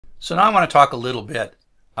So now I want to talk a little bit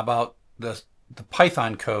about the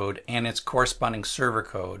Python code and its corresponding server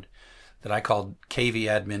code that I called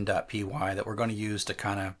KVAdmin.py that we're going to use to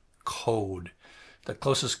kind of code the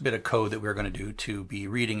closest bit of code that we're going to do to be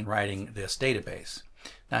reading and writing this database.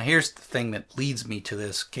 Now here's the thing that leads me to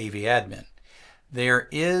this KVAdmin. There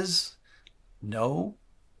is no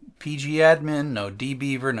pgadmin, no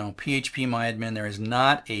dbeaver, no phpMyAdmin. There is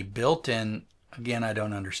not a built-in, again, I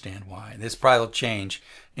don't understand why. This probably will change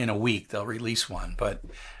in a week. They'll release one. But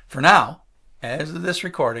for now, as of this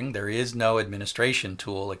recording, there is no administration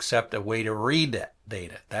tool except a way to read that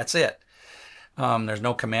data. That's it. There's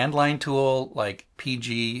no command line tool like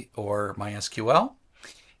PG or MySQL.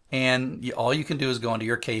 And all you can do is go into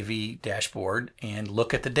your KV dashboard and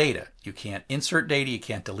look at the data. You can't insert data. You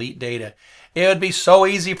can't delete data. It would be so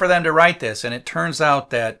easy for them to write this. And it turns out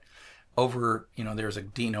that over, there's a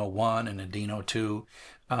Deno 1 and a Deno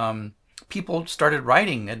 2. People started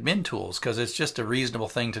writing admin tools because it's just a reasonable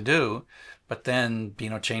thing to do. But then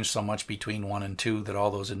Deno changed so much between 1 and 2 that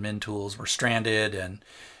all those admin tools were stranded,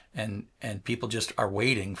 and people just are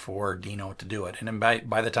waiting for Deno to do it. And then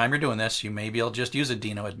by the time you're doing this, you may be able to just use a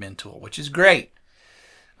Deno admin tool, which is great.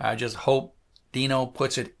 I just hope Deno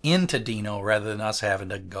puts it into Deno rather than us having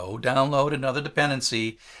to go download another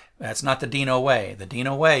dependency. That's not the Deno way. The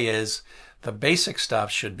Deno way is the basic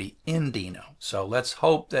stuff should be in Deno. So let's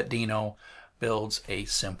hope that Deno builds a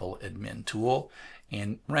simple admin tool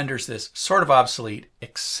and renders this sort of obsolete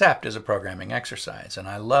except as a programming exercise. And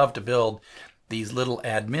I love to build these little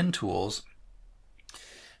admin tools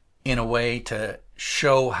in a way to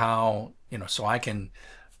show how, so I can,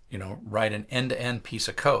 write an end-to-end piece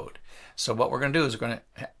of code. So what we're going to do is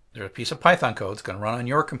there's a piece of Python code that's going to run on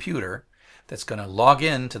your computer that's going to log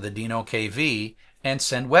in to the Deno KV and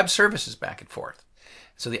send web services back and forth.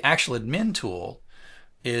 So the actual admin tool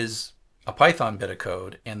is a Python bit of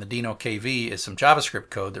code, and the Deno KV is some JavaScript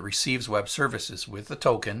code that receives web services with the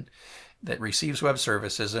token that receives web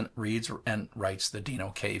services and reads and writes the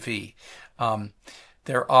Deno KV.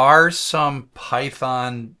 There are some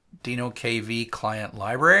Python Deno KV client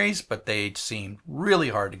libraries, but they seem really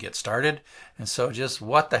hard to get started. And so just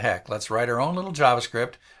what the heck, let's write our own little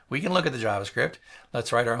JavaScript. We can look at the JavaScript.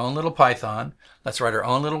 Let's write our own little Python. Let's write our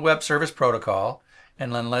own little web service protocol.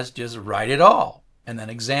 And then let's just write it all and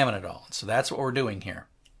then examine it all. So that's what we're doing here.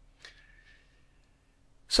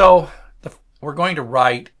 So we're going to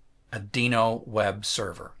write a Deno web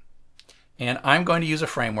server. And I'm going to use a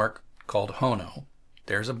framework called Hono.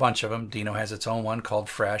 There's a bunch of them. Deno has its own one called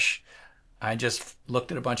Fresh. I just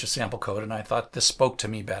looked at a bunch of sample code and I thought this spoke to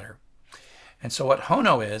me better. And so what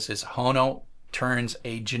Hono is Hono turns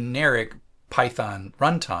a generic Python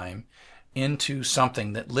runtime into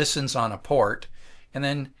something that listens on a port and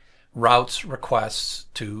then routes requests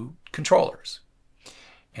to controllers.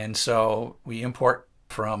 And so we import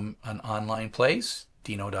from an online place,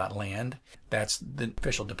 deno.land. That's the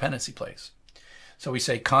official dependency place. So we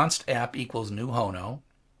say const app equals new Hono,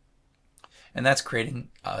 and that's creating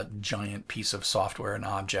a giant piece of software, an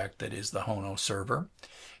object that is the Hono server.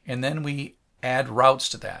 And then we add routes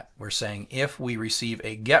to that. We're saying if we receive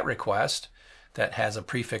a GET request that has a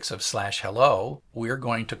prefix of /hello, we're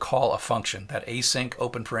going to call a function. That async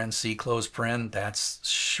open paren c close paren, that's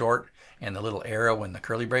short, and the little arrow in the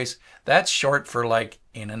curly brace, that's short for like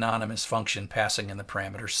an anonymous function passing in the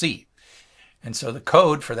parameter c. And so the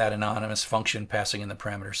code for that anonymous function passing in the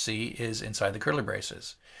parameter c is inside the curly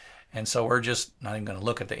braces. And so we're just not even going to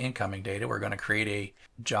look at the incoming data. We're going to create a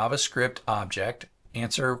JavaScript object,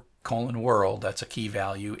 answer :world, that's a key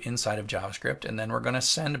value inside of JavaScript, and then we're going to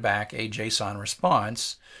send back a JSON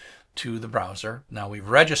response to the browser. Now we've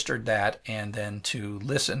registered that, and then to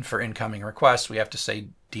listen for incoming requests, we have to say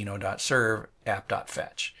deno.serve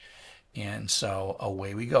app.fetch. And so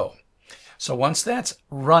away we go. So once that's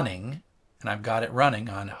running, and I've got it running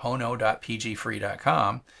on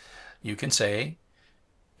hono.pgfree.com, you can say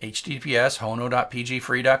https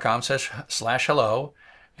hono.pgfree.com/hello,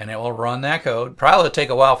 and it will run that code. Probably take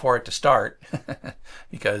a while for it to start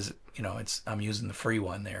because I'm using the free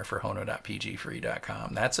one there for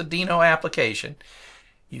hono.pgfree.com. That's a Deno application.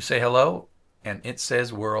 You say hello, and it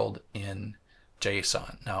says world in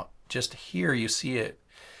JSON. Now, just here you see it,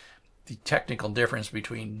 the technical difference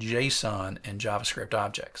between JSON and JavaScript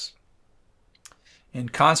objects. In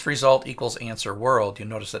const result equals answer world, you'll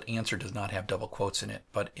notice that answer does not have double quotes in it.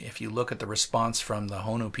 But if you look at the response from the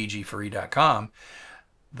honopgfree.com,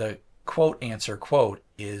 the quote answer quote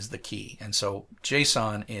is the key. And so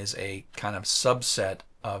JSON is a kind of subset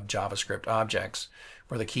of JavaScript objects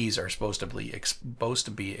where the keys are supposed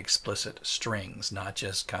to be explicit strings, not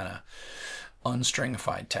just kind of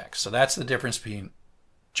unstringified text. So that's the difference between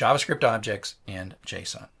JavaScript objects, and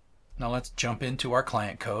JSON. Now let's jump into our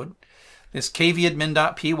client code. This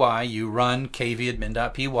KVAdmin.py, you run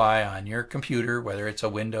KVAdmin.py on your computer, whether it's a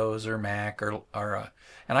Windows or Mac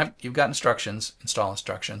you've got instructions, install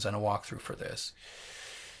instructions, and a walkthrough for this.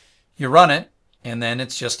 You run it, and then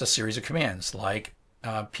it's just a series of commands like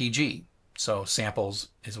PG. So samples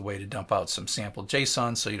is a way to dump out some sampled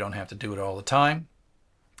JSON so you don't have to do it all the time.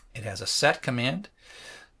 It has a set command,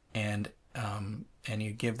 and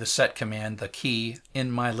you give the set command the key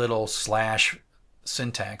in my little slash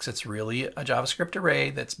syntax. It's really a JavaScript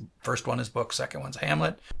array. That's first one is book, second one's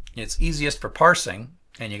Hamlet. It's easiest for parsing,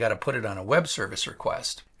 and you got to put it on a web service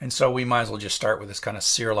request. And so we might as well just start with this kind of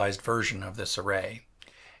serialized version of this array.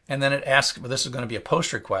 And then it asks, well, this is going to be a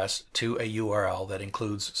post request to a URL that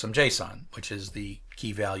includes some JSON, which is the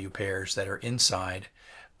key value pairs that are inside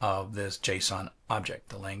of this JSON object.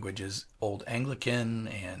 The language is Old Anglican,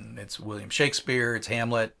 and it's William Shakespeare, it's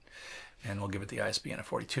Hamlet, and we'll give it the ISBN of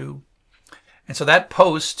 42. And so that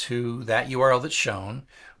posts to that URL that's shown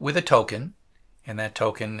with a token, and that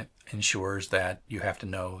token ensures that you have to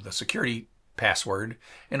know the security password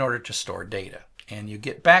in order to store data. And you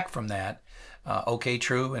get back from that OK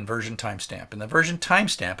true and version timestamp. And the version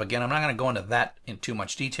timestamp, again, I'm not going to go into that in too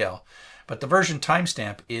much detail, but the version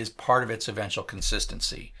timestamp is part of its eventual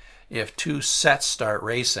consistency. If two sets start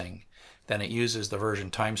racing, then it uses the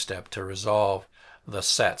version timestamp to resolve the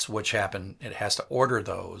sets, which happen. It has to order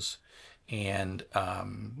those, and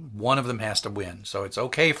one of them has to win. So it's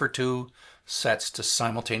okay for two sets to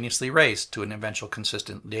simultaneously race to an eventual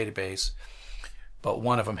consistent database, but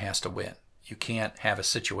one of them has to win. You can't have a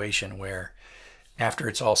situation where after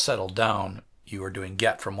it's all settled down, you are doing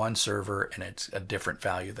get from one server and it's a different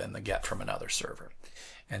value than the get from another server.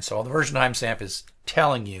 And so the version timestamp is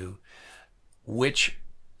telling you which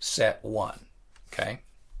set won. Okay.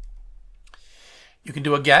 You can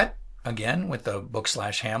do a get again with the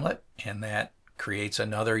book/Hamlet, and that creates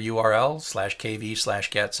another URL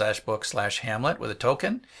 /kv/get/book/Hamlet with a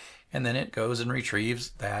token, and then it goes and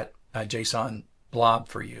retrieves that JSON blob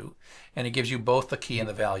for you, and it gives you both the key and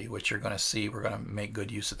the value, which you're going to see. We're going to make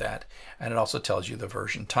good use of that, and it also tells you the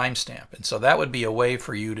version timestamp. And so that would be a way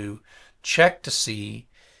for you to check to see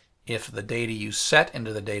if the data you set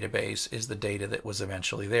into the database is the data that was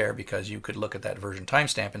eventually there, because you could look at that version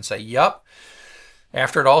timestamp and say, yup,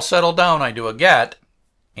 after it all settled down, I do a get,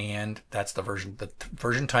 and that's the version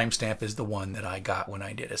timestamp is the one that I got when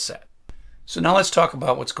I did a set. So now let's talk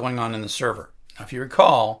about what's going on in the server. Now, if you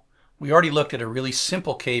recall, we already looked at a really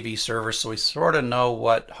simple KV server, so we sort of know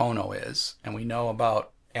what Hono is, and we know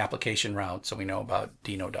about application routes, so we know about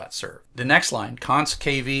Deno.serve. The next line, const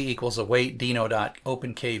kv equals await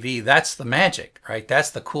Deno.openKV, that's the magic, right? That's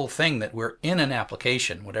the cool thing, that we're in an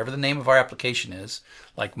application, whatever the name of our application is,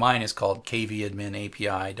 like mine is called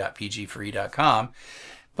KVAdmin.py.pgfree.com,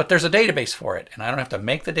 but there's a database for it, and I don't have to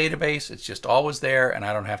make the database, it's just always there, and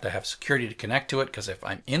I don't have to have security to connect to it, because if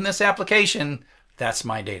I'm in this application, that's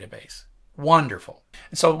my database. Wonderful.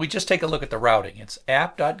 And so we just take a look at the routing. It's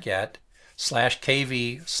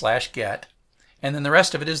app.get/kv/get, and then the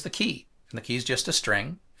rest of it is the key. And the key is just a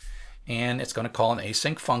string, and it's going to call an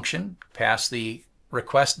async function, pass the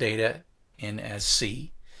request data in as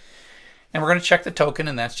C, and we're going to check the token,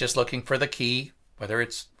 and that's just looking for the key, whether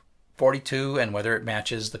it's 42 and whether it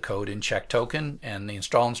matches the code in check token. And the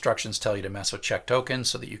install instructions tell you to mess with check token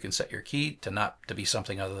so that you can set your key to not to be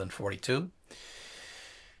something other than 42.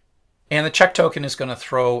 And the check token is going to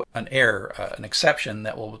throw an error, an exception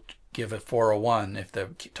that will give a 401 if the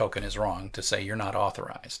token is wrong, to say you're not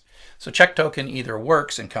authorized. So check token either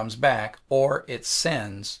works and comes back, or it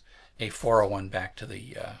sends a 401 back to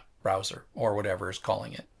the browser or whatever is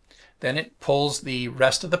calling it. Then it pulls the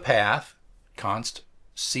rest of the path, const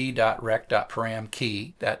c.rec.param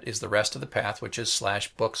key, that is the rest of the path, which is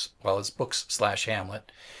 /books, well, it's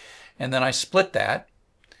books/Hamlet. And then I split that,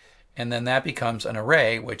 and then that becomes an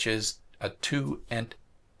array, which is a two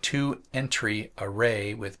entry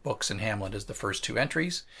array with books and Hamlet as the first two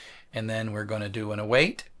entries. And then we're going to do an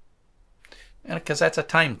await, and because that's a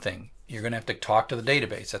time thing, you're going to have to talk to the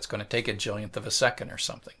database. That's going to take a jillionth of a second or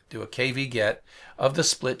something. Do a kv get of the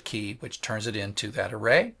split key, which turns it into that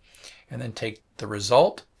array, and then take the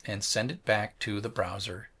result and send it back to the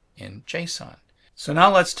browser in JSON. So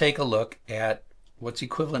now let's take a look at what's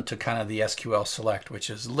equivalent to kind of the SQL select, which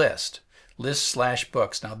is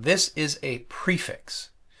list/books. Now this is a prefix,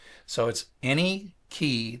 so it's any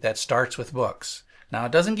key that starts with books. Now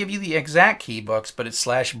it doesn't give you the exact key books, but it's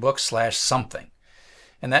 /books/something,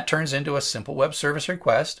 and that turns into a simple web service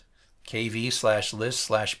request,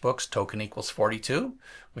 kv/list/books token equals 42,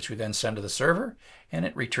 which we then send to the server, and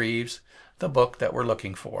it retrieves the book that we're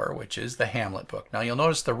looking for, which is the Hamlet book. Now you'll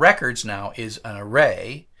notice the records now is an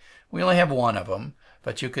array. We only have one of them,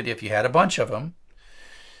 but you could, if you had a bunch of them,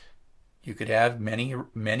 you could have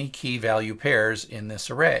many key value pairs in this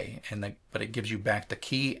array, but it gives you back the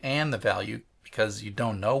key and the value because you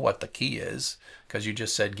don't know what the key is, because you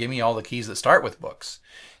just said, give me all the keys that start with books.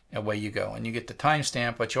 And away you go. And you get the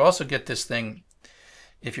timestamp, but you also get this thing,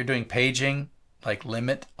 if you're doing paging, like a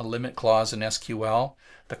limit clause in SQL,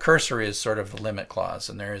 the cursor is sort of the limit clause,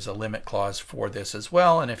 and there is a limit clause for this as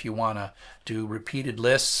well. And if you want to do repeated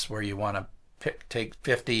lists where you want to take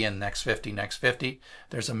 50 and next 50, next 50,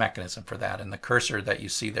 there's a mechanism for that. And the cursor that you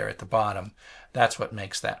see there at the bottom, that's what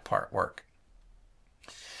makes that part work.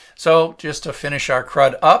 So just to finish our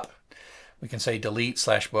CRUD up, we can say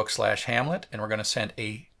delete/book/Hamlet, and we're going to send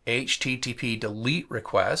a HTTP delete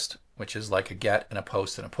request, which is like a get and a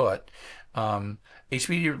post and a put. HTTP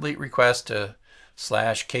delete request to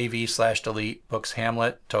 /kv/delete books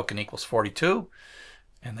Hamlet token equals 42,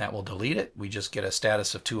 and that will delete it. We just get a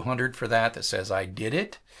status of 200 for that says I did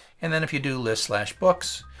it. And then if you do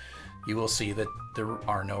list/books, you will see that there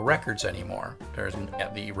are no records anymore.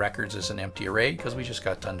 The records is an empty array because we just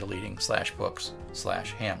got done deleting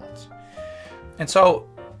 /books/Hamlets. And so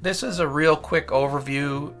this is a real quick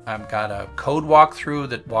overview. I've got a code walkthrough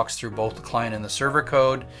that walks through both the client and the server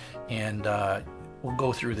code, and we'll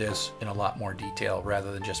go through this in a lot more detail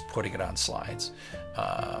rather than just putting it on slides.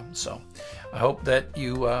 So I hope that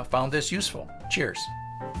you found this useful. Cheers.